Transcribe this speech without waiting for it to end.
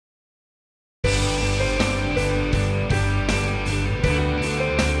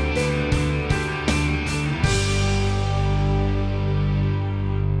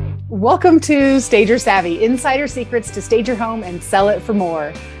Welcome to Stager Savvy, insider secrets to stage your home and sell it for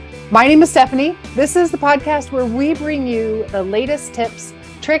more. My name is Stephanie. This is the podcast where we bring you the latest tips,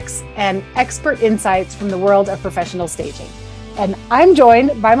 tricks, and expert insights from the world of professional staging. And I'm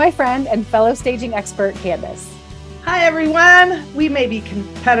joined by my friend and fellow staging expert, Kandice. Hi, everyone. We may be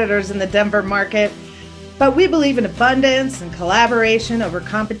competitors in the Denver market, but we believe in abundance and collaboration over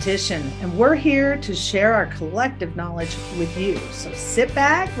competition, and we're here to share our collective knowledge with you. So sit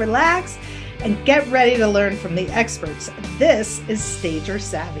back, relax, and get ready to learn from the experts. This is Stager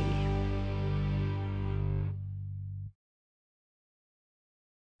Savvy.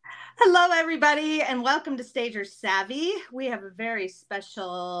 Hello, everybody, and welcome to Stager Savvy. We have a very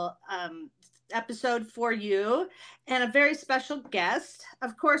special episode for you and a very special guest.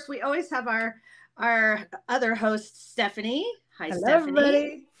 Of course, we always have our other host, Stephanie. Hi, Hello, Stephanie.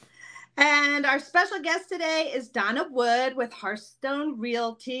 everybody. And our special guest today is Donna Wood with Hearthstone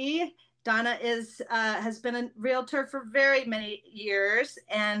Realty. Donna has been a realtor for very many years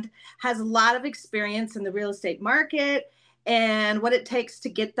and has a lot of experience in the real estate market and what it takes to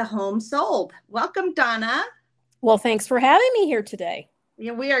get the home sold. Welcome, Donna. Well, thanks for having me here today.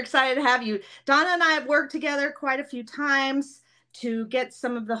 Yeah, we are excited to have you. Donna and I have worked together quite a few times to get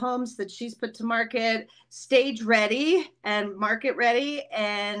some of the homes that she's put to market stage ready and market ready.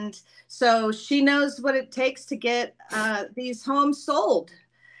 And so she knows what it takes to get these homes sold.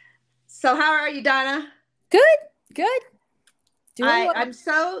 So how are you, Donna? Good. I'm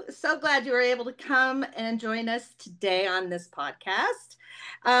so glad you were able to come and join us today on this podcast.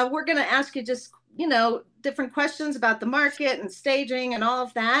 We're going to ask you just, different questions about the market and staging and all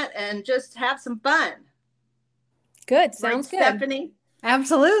of that, and just have some fun. Good. Sounds right, good. Stephanie?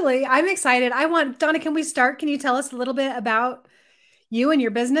 Absolutely. I'm excited. Donna, can we start? Can you tell us a little bit about you and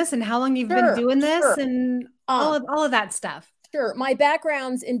your business and how long you've been doing this and all of that stuff? Sure. My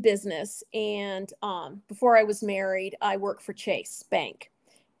background's in business, and before I was married, I worked for Chase Bank,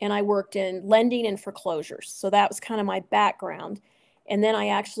 and I worked in lending and foreclosures. So that was kind of my background. And then I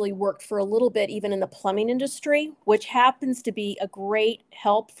actually worked for a little bit even in the plumbing industry, which happens to be a great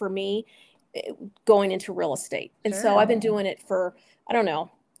help for me going into real estate. And so I've been doing it for,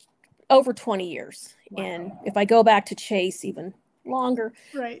 over 20 years. Wow. And if I go back to Chase, even longer.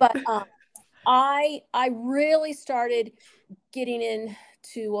 Right. But I really started getting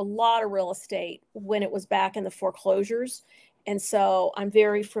into a lot of real estate when it was back in the foreclosures. And so I'm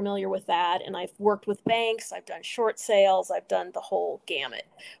very familiar with that. And I've worked with banks. I've done short sales. I've done the whole gamut.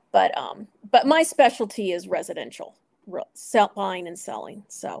 But my specialty is residential. Buying and selling.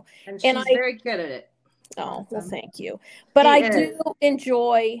 So, and she's very good at it. Oh, well, thank you. But I do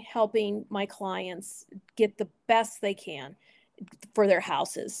enjoy helping my clients get the best they can for their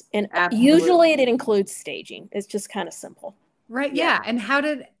houses. And usually it includes staging. It's just kind of simple. Right. Yeah. And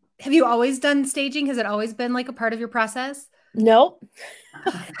have you always done staging? Has it always been like a part of your process? Nope.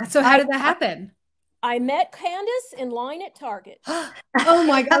 So how did that happen? I met Kandice in line at Target. Oh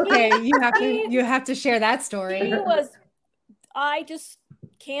my God. Okay. You have to share that story.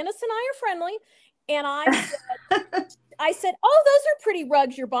 Kandice and I are friendly. And I said, oh, those are pretty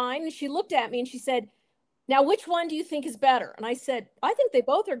rugs you're buying. And she looked at me and she said, now, which one do you think is better? And I said, I think they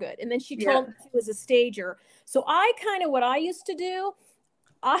both are good. And then she told me she was a stager. So what I used to do,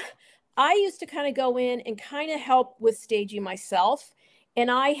 I used to kind of go in and kind of help with staging myself. And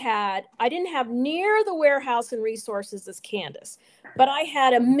I didn't have near the warehouse and resources as Kandice, but I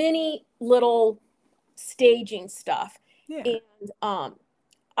had a mini little staging stuff. Yeah. And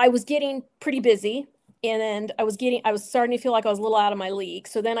I was getting pretty busy, and I was starting to feel like I was a little out of my league.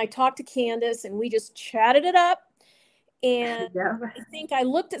 So then I talked to Kandice and we just chatted it up. And I think I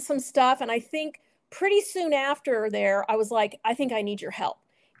looked at some stuff, and I think pretty soon after there, I was like, I think I need your help.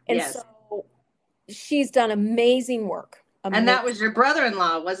 And so she's done amazing work. And that was your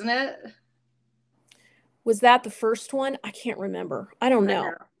brother-in-law, wasn't it? Was that the first one? I can't remember. I don't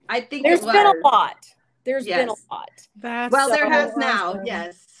know. I think there's been a lot. There's been a lot. There has now.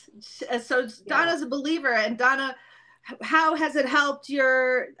 Yes. So Donna's a believer. And Donna, how has it helped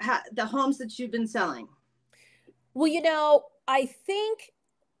the homes that you've been selling? Well, I think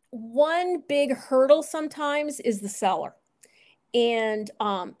one big hurdle sometimes is the seller. And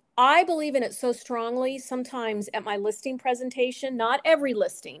I believe in it so strongly sometimes at my listing presentation, not every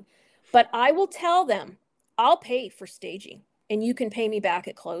listing, but I will tell them I'll pay for staging and you can pay me back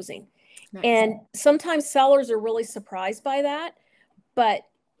at closing. Nice. And sometimes sellers are really surprised by that, but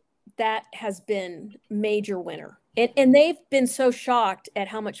that has been major winner. And they've been so shocked at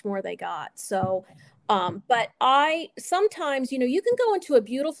how much more they got. So, but sometimes, you can go into a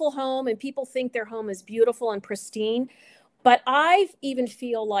beautiful home and people think their home is beautiful and pristine, but I even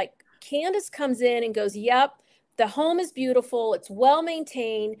feel like Kandice comes in and goes, yep, the home is beautiful. It's well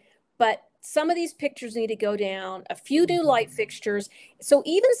maintained, but some of these pictures need to go down, a few new light fixtures. So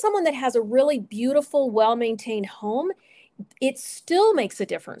even someone that has a really beautiful, well-maintained home, it still makes a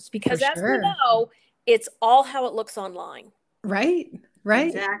difference because as we know, it's all how it looks online. Right.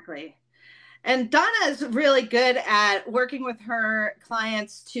 Exactly. And Donna is really good at working with her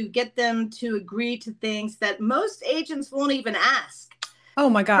clients to get them to agree to things that most agents won't even ask. Oh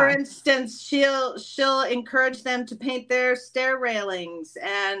my God. For instance, she'll encourage them to paint their stair railings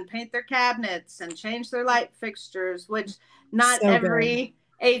and paint their cabinets and change their light fixtures, which not every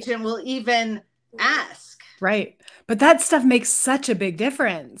agent will even ask. Right. But that stuff makes such a big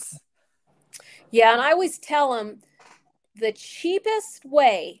difference. Yeah. And I always tell them the cheapest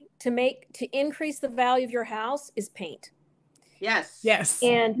way to increase the value of your house is paint. Yes.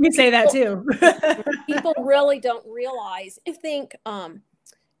 And we say that too. People really don't realize. I think, of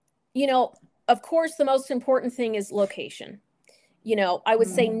course, the most important thing is location. I would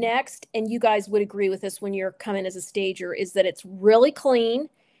say next, and you guys would agree with this when you're coming as a stager, is that it's really clean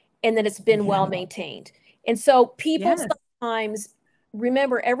and that it's been well maintained. And so people sometimes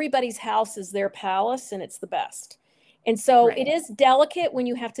remember everybody's house is their palace and it's the best. And so it is delicate when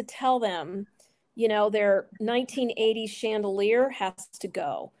you have to tell them, their 1980s chandelier has to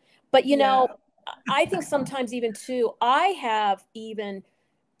go. But, I think sometimes even too, I have even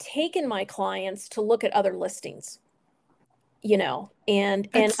taken my clients to look at other listings, and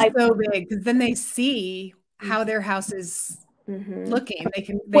That's so big because then they see how their house is looking.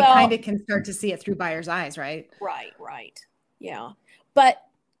 They kind of can start to see it through buyer's eyes, right? Right. Yeah. But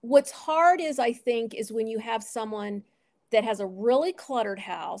what's hard is, I think, is when you have someone that has a really cluttered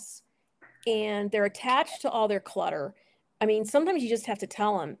house and they're attached to all their clutter. I mean, sometimes you just have to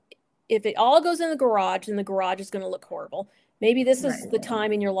tell them, if it all goes in the garage, then the garage is going to look horrible. Maybe this is the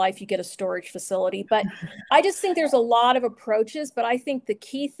time in your life you get a storage facility. But I just think there's a lot of approaches, but I think the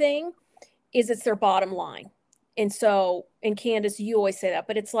key thing is it's their bottom line. And so, and Kandice, you always say that,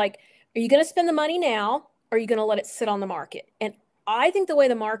 but it's like, are you going to spend the money now or are you going to let it sit on the market? And I think the way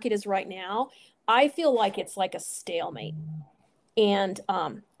the market is right now, I feel like it's like a stalemate. And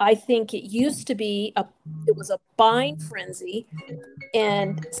I think it used to be it was a buying frenzy,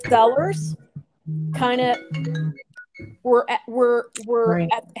 and sellers kind of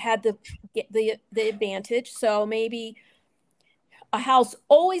had the advantage. So maybe a house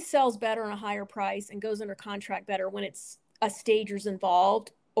always sells better on a higher price and goes under contract better when it's a stager's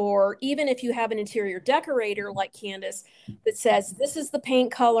involved. Or even if you have an interior decorator like Kandice that says, this is the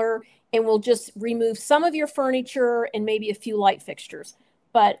paint color, and we'll just remove some of your furniture and maybe a few light fixtures.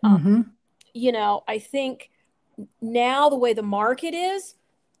 But, I think now the way the market is,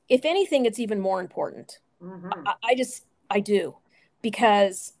 if anything, it's even more important. I do,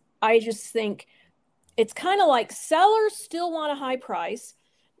 because I just think it's kind of like sellers still want a high price.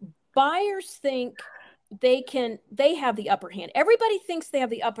 Buyers think they have the upper hand. Everybody thinks they have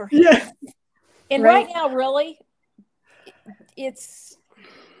the upper hand. Yeah. And right now, really, it's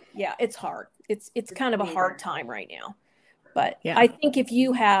hard. It's kind of a hard time right now. But I think if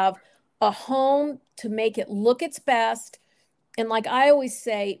you have a home to make it look its best, and like I always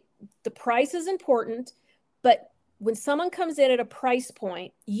say, the price is important, but when someone comes in at a price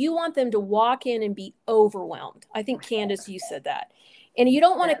point, you want them to walk in and be overwhelmed. I think, Kandice, you said that. And you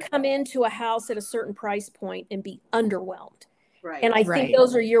don't want to come into a house at a certain price point and be underwhelmed. Right. And I think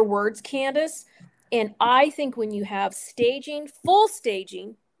those are your words, Kandice. And I think when you have staging, full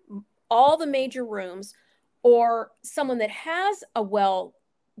staging, all the major rooms, or someone that has a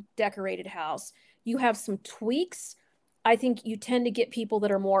well-decorated house, you have some tweaks. I think you tend to get people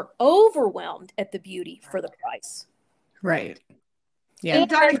that are more overwhelmed at the beauty for the price. Right. Yeah.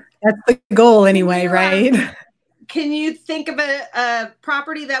 That's the goal anyway, right? Can you think of a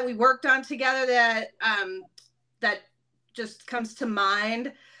property that we worked on together that just comes to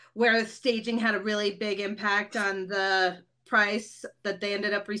mind where staging had a really big impact on the price that they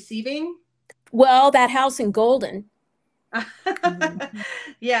ended up receiving? Well, that house in Golden.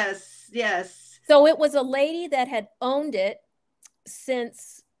 Yes. So it was a lady that had owned it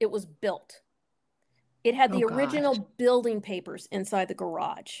since it was built. It had the original building papers inside the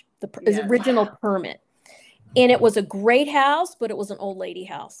garage, the original permit. And it was a great house, but it was an old lady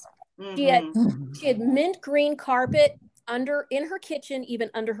house. She had mint green carpet in her kitchen, even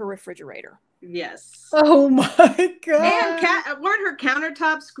under her refrigerator. Yes. Oh my God. And weren't her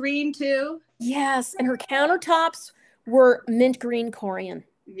countertops green too? Yes. And her countertops were mint green corian.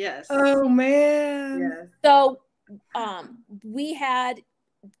 Yes. Oh man. Yes. So we had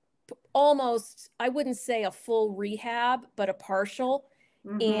almost, I wouldn't say a full rehab, but a partial.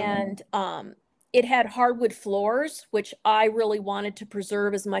 and it had hardwood floors, which I really wanted to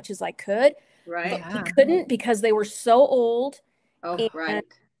preserve as much as I could. Right. But we couldn't because they were so old. Oh, and right.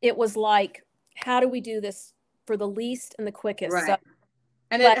 it was like, how do we do this for the least and the quickest? Right. So,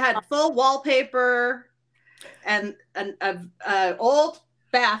 And it had full wallpaper and old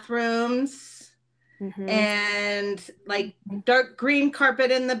bathrooms and like dark green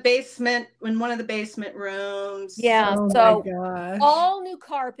carpet in the basement, in one of the basement rooms. Yeah. Oh so my gosh. all new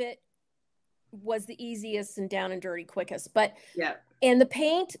carpet was the easiest and down and dirty quickest. But yeah. And the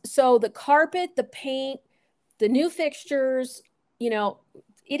paint, so the carpet, the paint, the new fixtures, you know,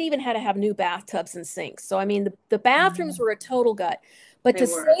 it even had to have new bathtubs and sinks. So, I mean, the bathrooms were a total gut. But to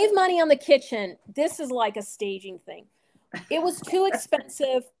save money on the kitchen, this is like a staging thing. It was too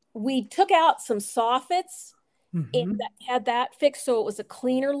expensive. We took out some soffits and that had that fixed, so it was a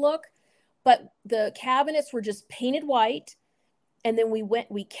cleaner look. But the cabinets were just painted white. And then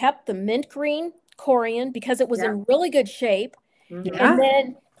we kept the mint green Corian because it was in really good shape. And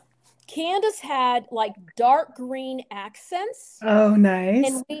then Kandice had like dark green accents. Oh, nice.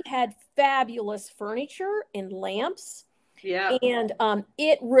 And we had fabulous furniture and lamps. Yeah. And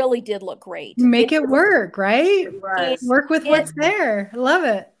it really did look great. Make it work, right? Work with what's there. I love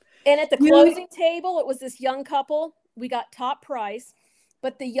it. And at the closing table, it was this young couple. We got top price.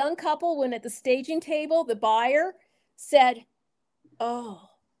 But the young couple, when at the staging table, the buyer said, "Oh,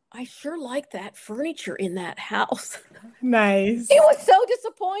 I sure like that furniture in that house." Nice. He was so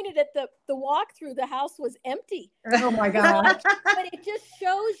disappointed at the walkthrough. The house was empty. Oh my gosh. But it just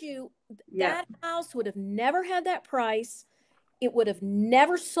shows you that house would have never had that price. It would have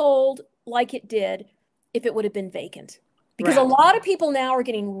never sold like it did if it would have been vacant. Because a lot of people now are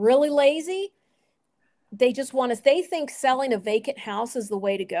getting really lazy. They just want to, they think selling a vacant house is the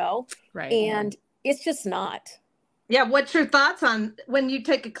way to go. Right. And it's just not. Yeah. What's your thoughts on when you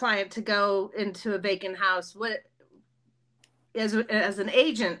take a client to go into a vacant house? What, as an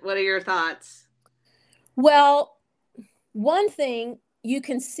agent, what are your thoughts? Well, one thing, you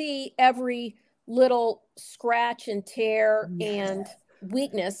can see every little scratch and tear and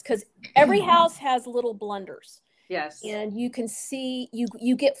weakness because every house has little blunders. Yes. And you can see,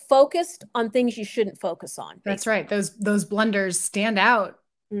 you get focused on things you shouldn't focus on. Basically. That's right. Those blunders stand out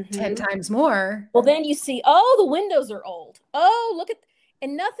 10 times more. Well, then you see, oh, the windows are old. Oh, look at,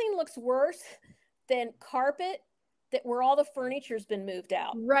 and nothing looks worse than carpet where all the furniture's been moved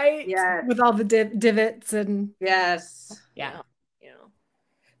out. Right. Yeah. With all the divots and. Yes. Yeah.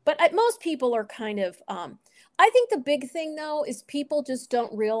 But most people are kind of, I think the big thing though, is people just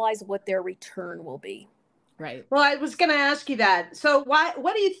don't realize what their return will be. Right. Well, I was going to ask you that. So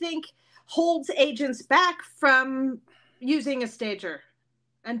what do you think holds agents back from using a stager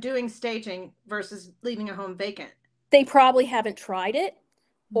and doing staging versus leaving a home vacant? They probably haven't tried it,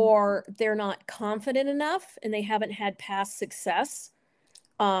 or they're not confident enough and they haven't had past success.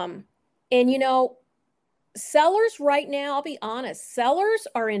 And you know, sellers right now, I'll be honest, sellers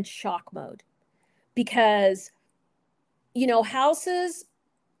are in shock mode because, you know, houses,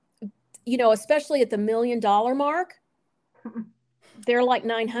 you know, especially at the $1 million mark, they're like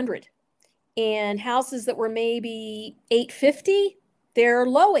 900, and houses that were maybe 850, they're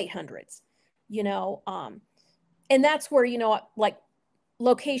low 800s, you know, and that's where, you know, like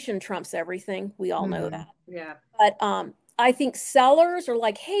location trumps everything. We all know that. Yeah. But I think sellers are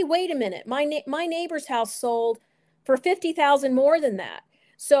like, hey, wait a minute, my neighbor's house sold for $50,000 more than that.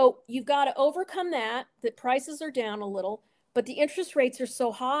 So you've got to overcome that prices are down a little, but the interest rates are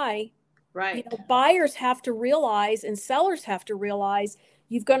so high. Right. You know, buyers have to realize and sellers have to realize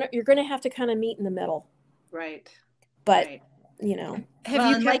you're gonna have to kind of meet in the middle. Right. But you know, have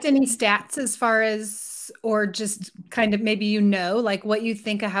you kept any stats as far as, or just kind of maybe, you know, like what you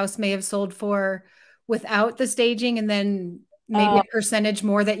think a house may have sold for without the staging, and then maybe a percentage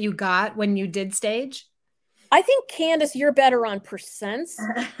more that you got when you did stage? I think, Kandice, you're better on percents,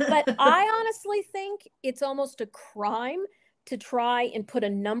 but I honestly think it's almost a crime to try and put a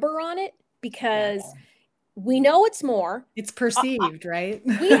number on it because we know it's more. It's perceived, right?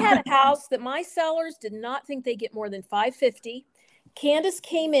 We had a house that my sellers did not think they get more than $550. Kandice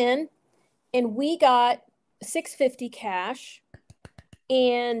came in and we got $650 cash.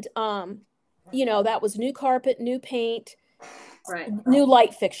 And, you know, that was new carpet, new paint, new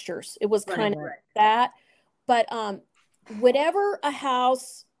light fixtures. It was kind of that. But whatever a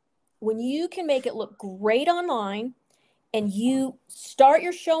house, when you can make it look great online and you start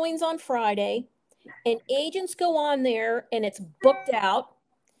your showings on Friday and agents go on there and it's booked out,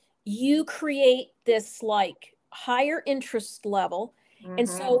 you create this like higher interest level. And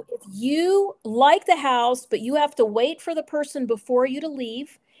so if you like the house, but you have to wait for the person before you to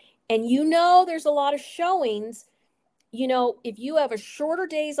leave, and there's a lot of showings, if you have a shorter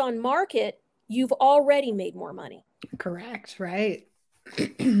days on market, you've already made more money. Correct. Right.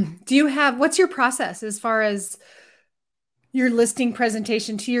 What's your process as far as your listing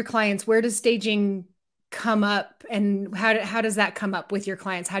presentation to your clients? Where does staging come up, and how does that come up with your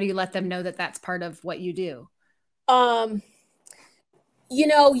clients? How do you let them know that that's part of what you do?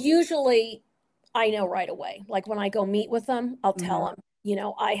 Usually I know right away. Like when I go meet with them, I'll tell them,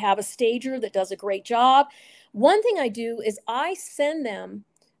 I have a stager that does a great job. One thing I do is I send them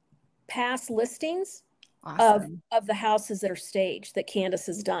past listings of the houses that are staged that Kandice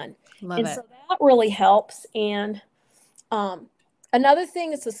has done. Love it. So that really helps. And another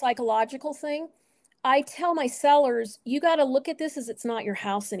thing, it's a psychological thing. I tell my sellers, you got to look at this as it's not your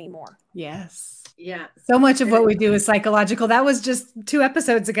house anymore. Yes. Yeah. So much of what we do is psychological. That was just 2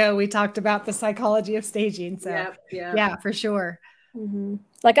 episodes ago. We talked about the psychology of staging. So yeah, for sure.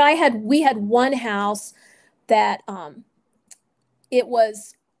 Like we had one house that it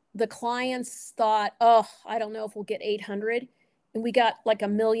was, the clients thought, oh, I don't know if we'll get 800, and we got like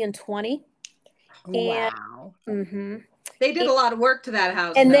 $1,020,000. Wow. They did a lot of work to that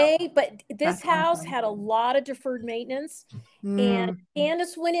house. And but this house had a lot of deferred maintenance. And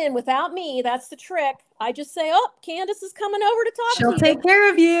Kandice went in without me. That's the trick. I just say, oh, Kandice is coming over to talk to you. She'll take care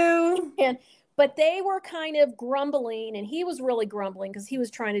of you. But they were kind of grumbling, and he was really grumbling because he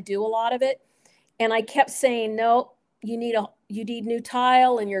was trying to do a lot of it. And I kept saying, no, you need new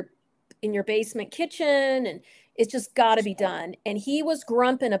tile in your basement kitchen, and it's just got to be done. And he was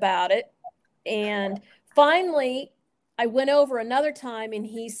grumping about it. And finally, I went over another time, and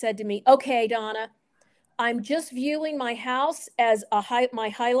he said to me, okay, Donna, I'm just viewing my house as my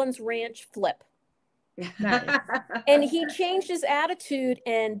Highlands Ranch flip. Nice. And he changed his attitude,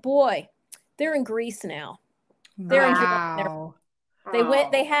 and boy, they're in Greece now. They're wow.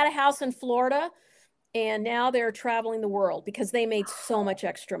 They had a house in Florida, and now they're traveling the world because they made so much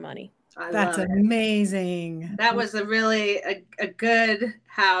extra money. That's amazing. That was a really a good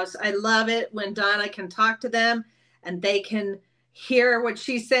house. I love it when Donna can talk to them and they can hear what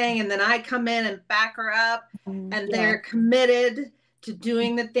she's saying, and then I come in and back her up, and they're committed to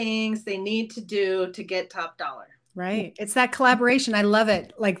doing the things they need to do to get top dollar. Right. It's that collaboration. I love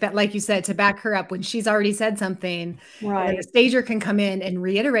it. Like that, like you said, to back her up when she's already said something. Right. The stager can come in and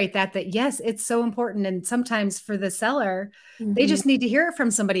reiterate that yes, it's so important. And sometimes for the seller, they just need to hear it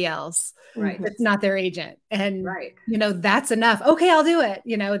from somebody else. Right. That's not their agent. And, that's enough. Okay, I'll do it.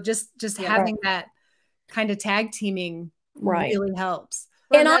 Just having that kind of tag teaming really helps.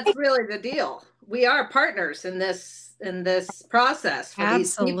 Well, and that's really the deal. We are partners in this process for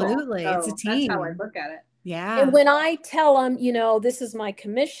Absolutely. These people. It's a team. That's how I look at it. Yeah. And when I tell them, this is my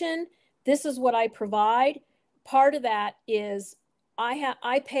commission, this is what I provide, part of that is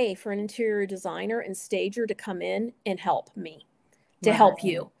I pay for an interior designer and stager to come in and help me, to help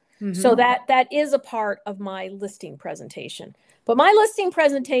you. So that is a part of my listing presentation. But my listing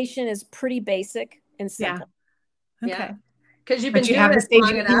presentation is pretty basic and simple. Yeah. Okay. Because you've been doing the it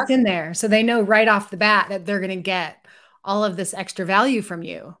long enough. in there, so they know right off the bat that they're going to get all of this extra value from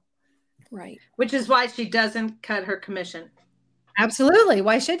you. Right. Which is why she doesn't cut her commission. Absolutely.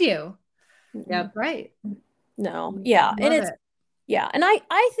 Why should you? Yep. Right. No. Yeah. And it's, and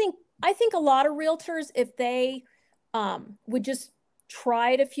I think a lot of realtors, if they would just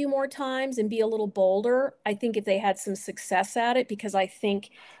try it a few more times and be a little bolder, I think if they had some success at it, because I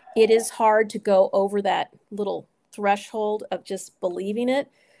think it is hard to go over that little threshold of just believing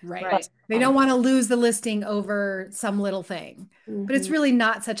it. Right. But, they don't want to lose the listing over some little thing, but it's really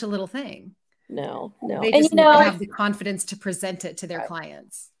not such a little thing. No. They just need to have the confidence to present it to their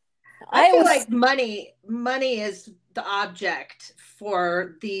clients. I feel like money is the object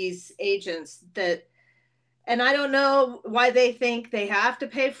for these agents and I don't know why they think they have to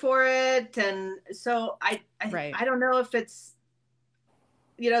pay for it. And so I don't know if it's,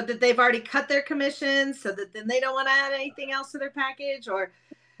 that they've already cut their commissions so that then they don't want to add anything else to their package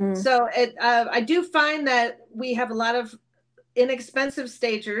so I do find that we have a lot of inexpensive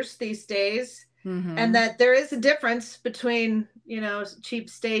stagers these days, and that there is a difference between, cheap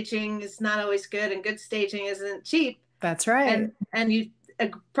staging is not always good and good staging isn't cheap. That's right. And you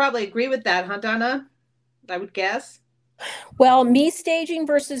probably agree with that, huh, Donna? I would guess. Well, me staging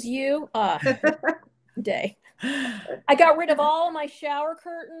versus you, day. I got rid of all my shower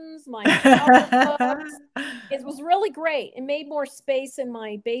curtains, my shower books. It was really great. It made more space in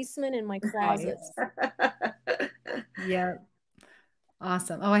my basement and my closets. Yeah.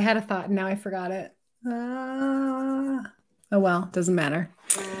 Awesome. Oh, I had a thought and now I forgot it. Oh, well, doesn't matter.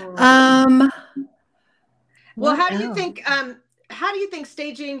 Well, how do you think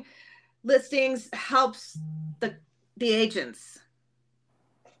staging listings helps the agents?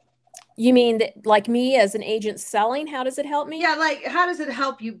 You mean that, like me as an agent selling, how does it help me? Yeah, like how does it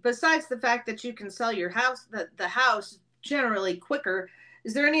help you besides the fact that you can sell your house, the house generally quicker?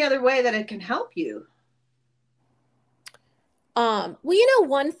 Is there any other way that it can help you? Well,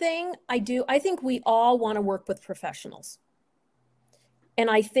 one thing I think we all want to work with professionals. And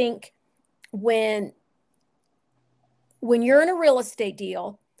I think when you're in a real estate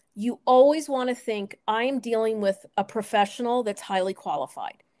deal, you always want to think, I am dealing with a professional that's highly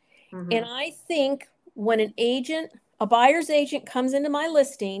qualified. Mm-hmm. And I think when a buyer's agent comes into my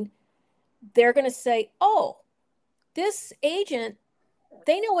listing, they're going to say, oh, this agent,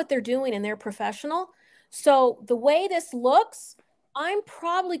 they know what they're doing and they're professional. So the way this looks, I'm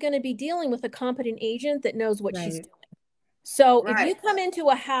probably going to be dealing with a competent agent that knows what she's doing. So if you come into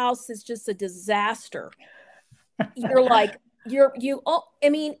a house that's just a disaster, you're like,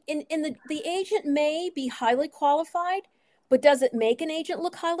 the agent may be highly qualified, but does it make an agent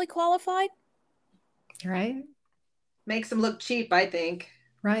look highly qualified? Right. Makes them look cheap, I think.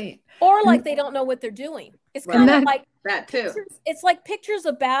 Right. Or like they don't know what they're doing. It's kind of like that too. It's like pictures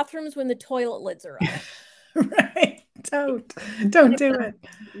of bathrooms when the toilet lids are up. Right. Don't do it.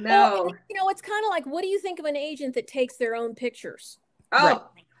 No. Well, it's kind of like, what do you think of an agent that takes their own pictures? Oh, right.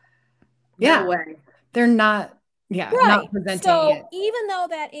 Yeah. No way. They're not. Yeah, right. Not presenting it. Even though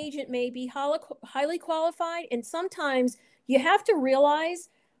that agent may be highly qualified, and sometimes you have to realize,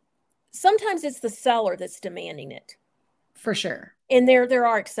 sometimes it's the seller that's demanding it. For sure. And there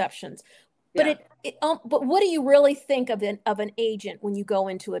are exceptions. But but what do you really think of an agent when you go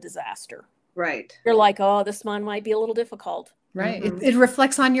into a disaster? Right. You're like, oh, this one might be a little difficult. Right. Mm-hmm. It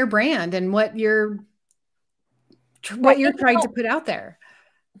reflects on your brand and what you're trying to put out there.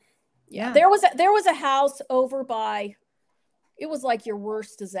 Yeah. There was a house over by, it was like your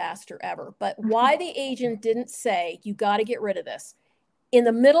worst disaster ever. But why the agent didn't say, you got to get rid of this. In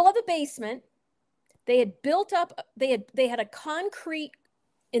the middle of the basement, they had built up, they had a concrete,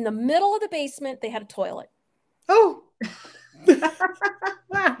 in the middle of the basement, they had a toilet. Oh.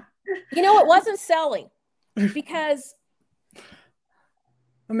 It wasn't selling because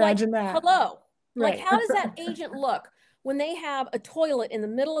imagine that. Hello. Right. Like, how does that agent look when they have a toilet in the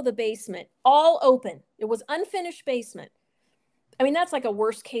middle of the basement, all open? It was unfinished basement. I mean, that's like a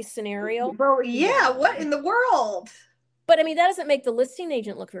worst case scenario. Well, yeah. What in the world? But I mean, that doesn't make the listing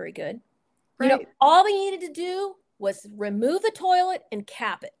agent look very good. Right. All they needed to do was remove the toilet and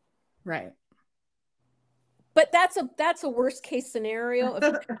cap it. Right. But that's a worst case scenario.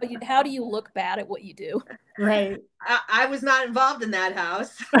 How do you look bad at what you do? Right. I was not involved in that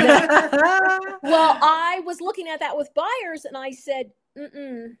house. Well, I was looking at that with buyers and I said,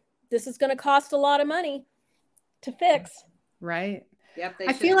 this is going to cost a lot of money to fix. Right. Yep.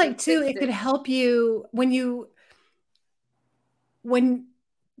 I feel like too, it could help you when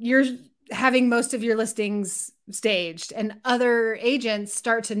you're having most of your listings staged and other agents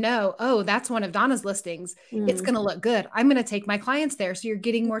start to know, oh, that's one of Donna's listings. It's going to look good. I'm going to take my clients there. So you're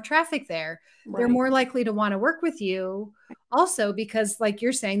getting more traffic there. Right. They're more likely to want to work with you also because, like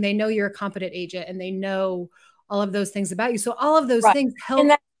you're saying, they know you're a competent agent and they know all of those things about you. So all of those things help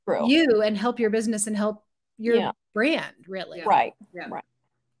you and help your business and help your brand, really. Yeah. Right. Yeah. Right.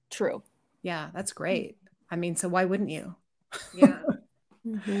 True. Yeah, that's great. I mean, so why wouldn't you? Yeah.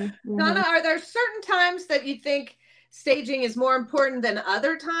 Donna, are there certain times that you think staging is more important than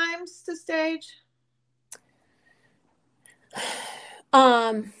other times to stage?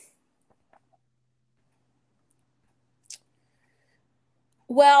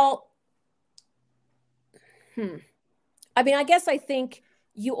 Well, I mean, I guess I think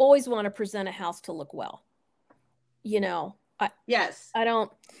you always want to present a house to look well. Yes. I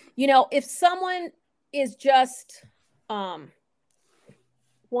don't, if someone is just,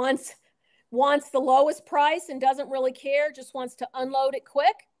 wants the lowest price and doesn't really care, just wants to unload it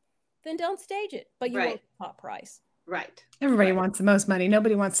quick, then don't stage it. But you want the top price. Right. Everybody wants the most money.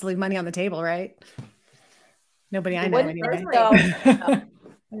 Nobody wants to leave money on the table, right? Nobody I know anyway.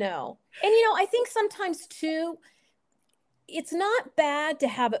 No. And I think sometimes too, it's not bad to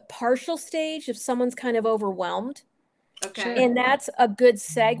have it partial stage if someone's kind of overwhelmed. Okay. And that's a good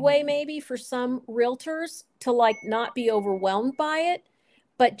segue maybe for some realtors to not be overwhelmed by it.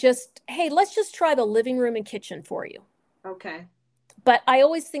 But just, hey, let's just try the living room and kitchen for you. Okay. But I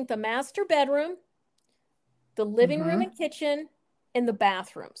always think the master bedroom, the living room and kitchen, and the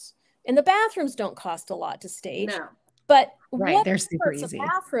bathrooms. And the bathrooms don't cost a lot to stage. No. But what they're super easy. The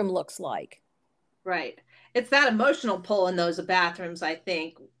bathroom looks like. Right. It's that emotional pull in those bathrooms, I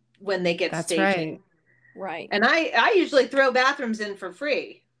think, when they get staging. Right. And I usually throw bathrooms in for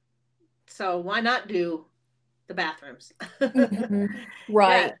free. So why not do the bathrooms? Mm-hmm.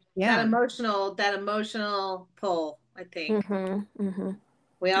 Right. Yeah. That emotional pull, I think. Mm-hmm. Mm-hmm.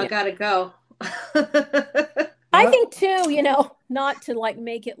 We all got to go. I think too, you know, not to like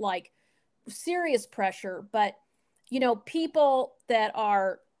make it like serious pressure, but you know, people that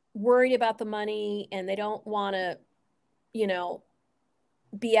are worried about the money and they don't want to, you know,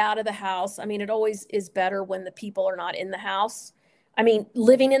 be out of the house. I mean, it always is better when the people are not in the house. I mean,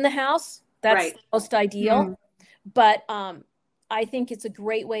 living in the house, that's most ideal. But I think it's a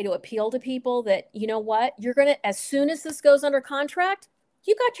great way to appeal to people that, you know what, you're going to, as soon as this goes under contract,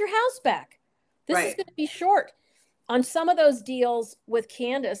 you got your house back. This is going to be short. On some of those deals with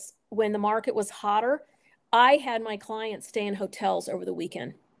Kandice, when the market was hotter, I had my clients stay in hotels over the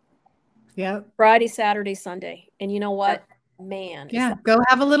weekend. Yep. Friday, Saturday, Sunday. And you know what? Man. Yeah. Go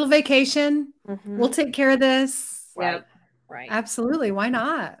have a little vacation. Mm-hmm. We'll take care of this. Right. Right. Absolutely. Why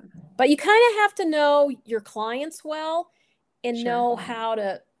not? But you kind of have to know your clients well and know how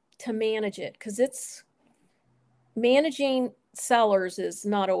to manage it, because it's managing sellers is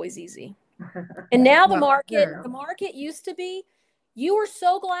not always easy. And now the market used to be, you were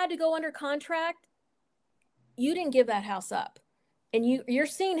so glad to go under contract, you didn't give that house up. And you're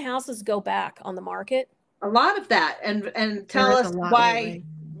seeing houses go back on the market. A lot of that. And tell us why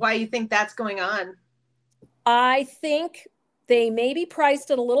you think that's going on. I think they maybe priced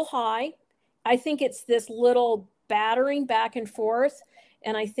it a little high. I think it's this little battering back and forth.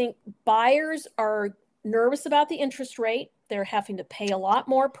 And I think buyers are nervous about the interest rate. They're having to pay a lot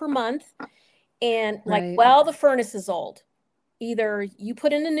more per month. And well, the furnace is old. Either you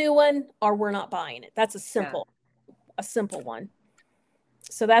put in a new one or we're not buying it. That's a simple one.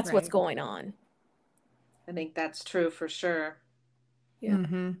 So that's what's going on. I think that's true for sure. Yeah.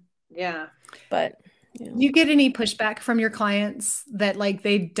 Mm-hmm. Yeah. But do you get any pushback from your clients that like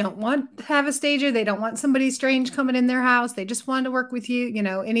they don't want to have a stager? They don't want somebody strange coming in their house. They just want to work with you, you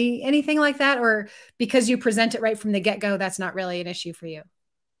know, anything like that? Or because you present it right from the get-go, that's not really an issue for you?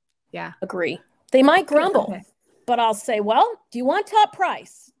 Yeah. Agree. They might grumble, but I'll say, well, do you want top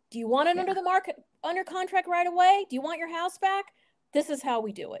price? Do you want it under the market, under contract right away? Do you want your house back? This is how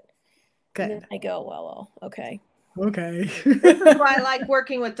we do it. Good. And then I go, well, okay. Okay. This is why I like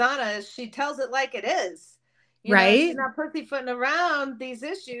working with Donna, is she tells it like it is. You know, she's not pussyfooting around these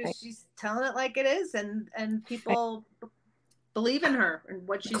issues. She's telling it like it is, and people believe in her and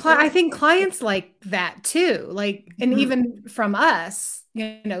what she's doing. I think clients like that too. Like, and even from us,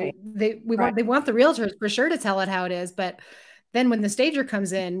 you know, they want the realtors for sure to tell it how it is, but then when the stager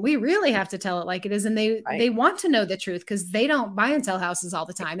comes in, we really have to tell it like it is. And they want to know the truth, because they don't buy and sell houses all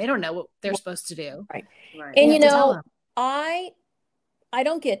the time. They don't know what they're supposed to do. Right. And you know, I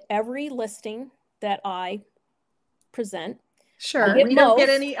don't get every listing that I present. Sure. We don't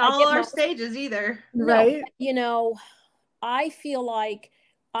get all our stages either. Right. No, you know, I feel like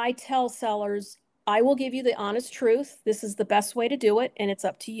I tell sellers, I will give you the honest truth. This is the best way to do it, and it's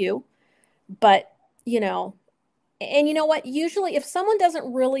up to you. But, you know, and you know what? Usually if someone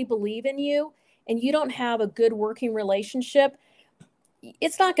doesn't really believe in you and you don't have a good working relationship,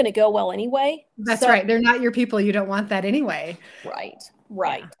 it's not going to go well anyway. That's right. They're not your people. You don't want that anyway. Right.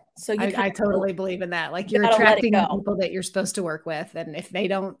 Yeah. So I totally believe in that. Like, you're attracting the people that you're supposed to work with. And if they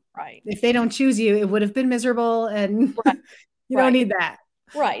don't, choose you, it would have been miserable, and you don't need that.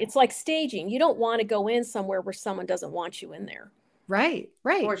 Right. It's like staging. You don't want to go in somewhere where someone doesn't want you in there. Right.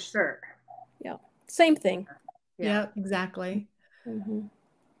 For sure. Yeah. Same thing. Yeah, exactly. Mm-hmm. Do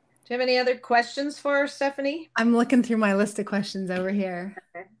you have any other questions for Stephanie? I'm looking through my list of questions over here.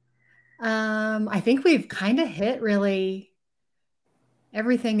 Okay. I think we've kind of hit really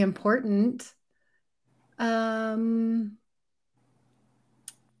everything important. You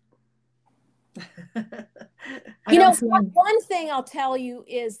know, one thing I'll tell you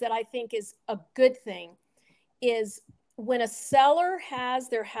is that I think is a good thing is when a seller has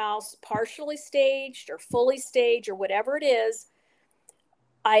their house partially staged or fully staged or whatever it is,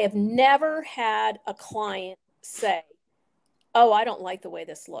 I have never had a client say, oh, I don't like the way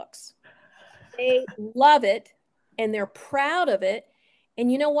this looks. They love it and they're proud of it.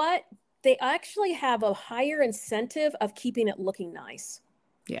 And you know what? They actually have a higher incentive of keeping it looking nice.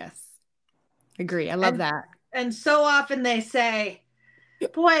 Yes. Agree. I love that. And so often they say,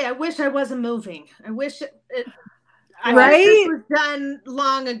 boy, I wish I wasn't moving. I wish I wish this was done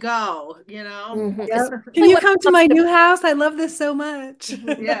long ago, you know? Mm-hmm. Yep. Can you come to my new house? I love this so much.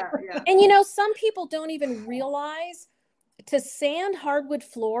 Yeah. And you know, some people don't even realize to sand hardwood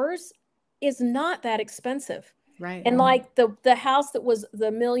floors, is not that expensive. Right. And like the house that was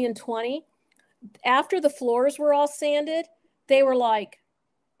the $1,020,000, after the floors were all sanded, they were like,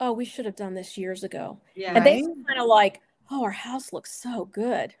 oh, we should have done this years ago. Yeah. And they were kind of like, oh, our house looks so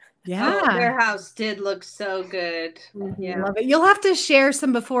good. Yeah. Oh, their house did look so good. Yeah. Love it. You'll have to share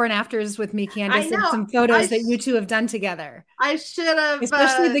some before and afters with me, Kandice, and some photos that you two have done together. I should have,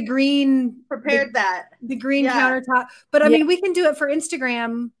 especially the green, prepared the green countertop. But I mean, we can do it for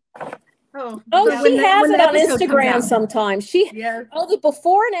Instagram. Oh, she has it on Instagram sometimes. The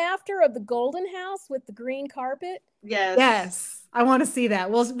before and after of the golden house with the green carpet. Yes. I want to see that.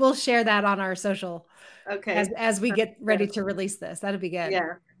 We'll share that on our social. Okay. As we get ready to release this. That'll be good.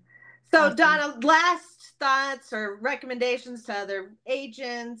 Yeah. So awesome. Donna, last thoughts or recommendations to other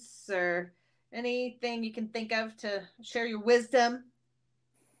agents or anything you can think of to share your wisdom?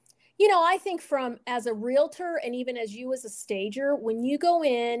 You know, I think as a realtor and even as you as a stager, when you go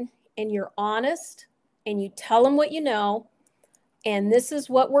in and you're honest and you tell them what you know, and this is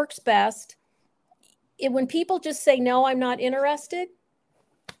what works best. When people just say, no, I'm not interested,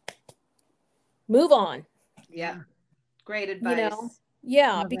 move on. Yeah. Great advice.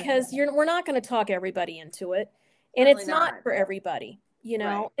 Because we're not going to talk everybody into it. And it's not for everybody,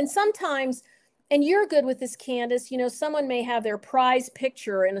 and sometimes, and you're good with this, Kandice, someone may have their prize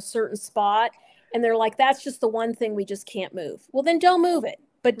picture in a certain spot and they're like, that's just the one thing we just can't move. Well, then don't move it.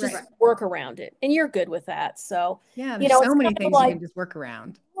 But just work around it. And you're good with that. So, there's so many things you can just work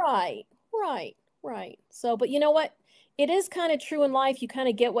around. Right. So, but you know what? It is kind of true in life. You kind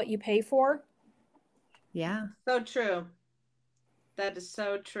of get what you pay for. Yeah. So true. That is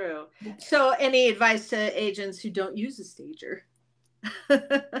so true. So any advice to agents who don't use a stager?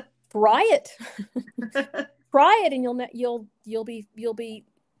 Try it. Try it and you'll be,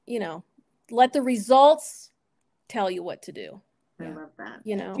 let the results tell you what to do. I love that.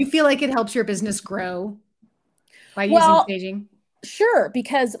 Do you feel like it helps your business grow by using staging? Sure,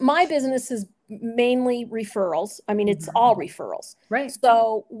 because my business is mainly referrals. I mean, it's all referrals. Right.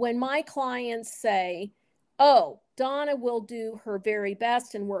 So when my clients say, oh, Donna will do her very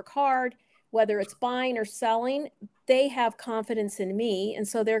best and work hard, whether it's buying or selling, they have confidence in me. And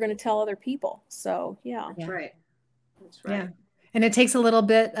so they're going to tell other people. So, That's right. Yeah. And it takes a little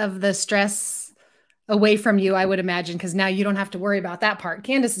bit of the stress away from you, I would imagine, because now you don't have to worry about that part.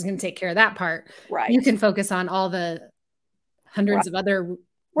 Kandice is going to take care of that part. Right. You can focus on all the hundreds of other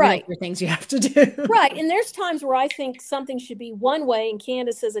things you have to do. Right. And there's times where I think something should be one way and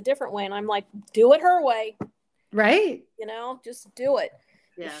Kandice says a different way. And I'm like, do it her way. Right. Just do it.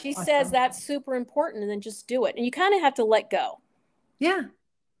 Yeah. If she says that's super important, and then just do it. And you kind of have to let go. Yeah.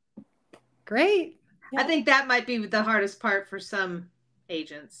 Great. Yeah. I think that might be the hardest part for some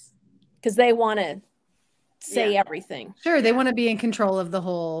agents. Because they want to say everything. Sure. They want to be in control of the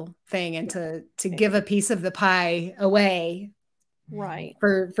whole thing and to give a piece of the pie away. Right.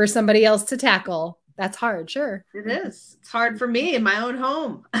 For somebody else to tackle. That's hard. Sure. It is. It's hard for me in my own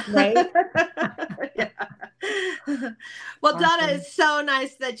home. Right. Well, awesome. Donna, it's so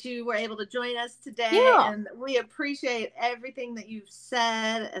nice that you were able to join us today. Yeah. And we appreciate everything that you've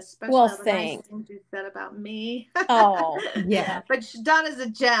said, especially all the nice things you said about me. Oh, yeah. But Donna's a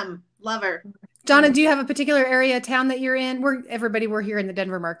gem. Love her. Donna, do you have a particular area of town that you're in? We're here in the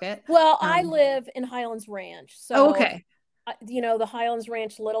Denver market. Well, I live in Highlands Ranch. So, okay. The Highlands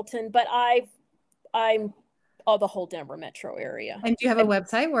Ranch, Littleton, but I'm the whole Denver metro area. And do you have a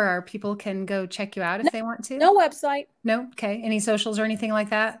website where our people can go check you out if they want to? No website. No. Okay. Any socials or anything like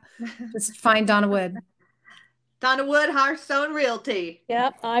that? Just find Donna Wood. Donna Wood, Hearthstone Realty.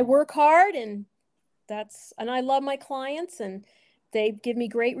 Yep. I work hard and I love my clients and they give me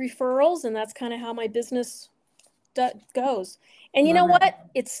great referrals, and that's kind of how my business goes. And you know what?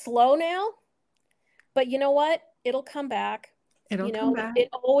 It's slow now, but you know what? It'll come back. Come back. It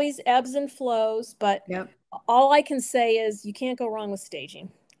always ebbs and flows, but all I can say is you can't go wrong with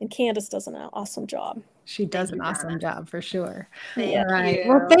staging. And Kandice does an awesome job. She does an awesome job for sure. All right.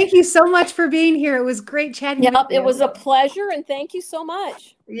 Well, thank you so much for being here. It was great chatting with you. It was a pleasure, and thank you so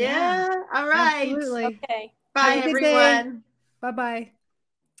much. Yeah. All right. Absolutely. Okay. Bye, everyone. Bye-bye.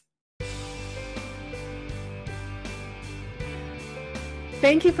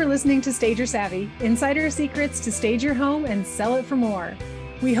 Thank you for listening to Stager Savvy, insider secrets to stage your home and sell it for more.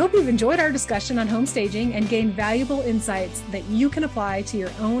 We hope you've enjoyed our discussion on home staging and gained valuable insights that you can apply to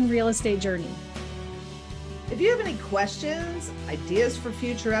your own real estate journey. If you have any questions, ideas for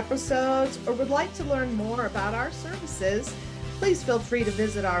future episodes, or would like to learn more about our services, please feel free to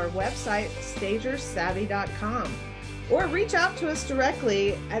visit our website, stagersavvy.com, or reach out to us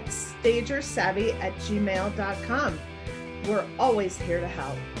directly at stagersavvy@gmail.com. We're always here to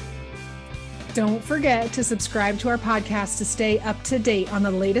help. Don't forget to subscribe to our podcast to stay up to date on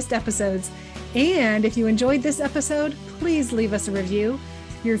the latest episodes. And if you enjoyed this episode, please leave us a review.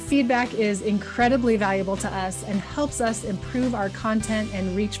 Your feedback is incredibly valuable to us and helps us improve our content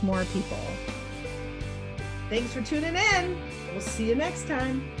and reach more people. Thanks for tuning in. We'll see you next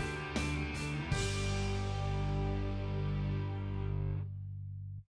time.